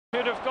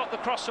Could have got the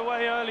cross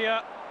away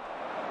earlier.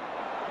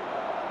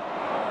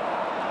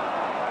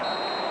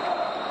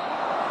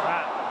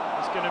 That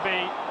is going to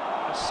be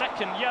a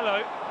second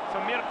yellow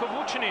for Mirko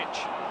Vucinic.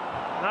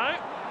 No?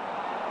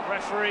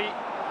 Referee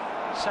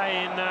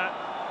saying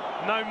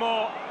no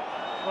more.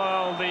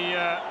 Well,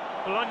 the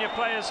Bologna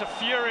players are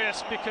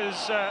furious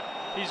because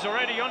he's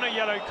already on a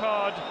yellow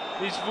card,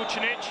 is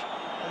Vucinic.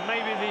 And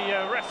maybe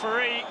the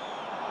referee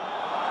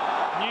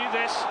knew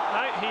this.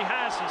 No, he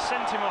has. He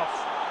sent him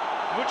off.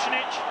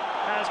 Vucinic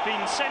has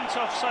been sent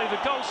off, so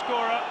the goal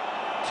scorer,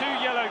 2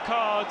 yellow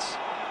cards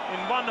in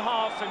one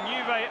half, and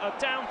Juve are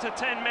down to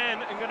 10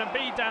 men and going to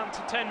be down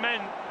to 10 men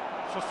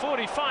for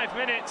 45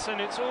 minutes, and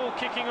it's all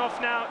kicking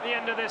off now at the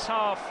end of this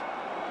half.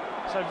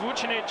 So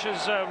Vucinic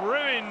has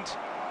ruined,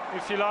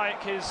 if you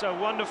like, his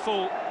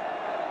wonderful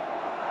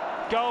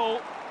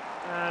goal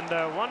and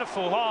a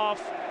wonderful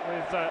half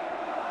with a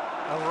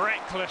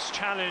reckless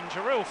challenge,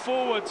 a real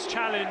forwards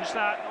challenge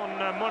that on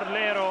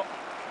Morlero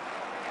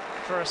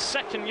for a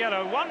second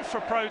yellow, 1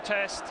 for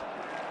protest.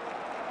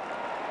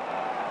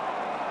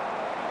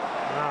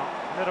 Now,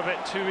 a little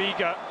bit too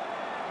eager.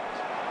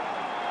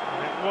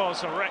 And it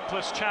was a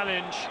reckless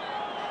challenge.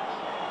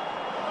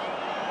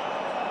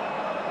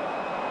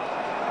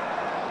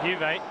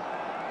 Juve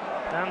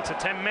down to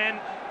 10 men.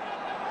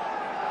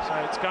 So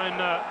it's going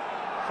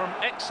from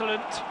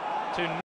excellent to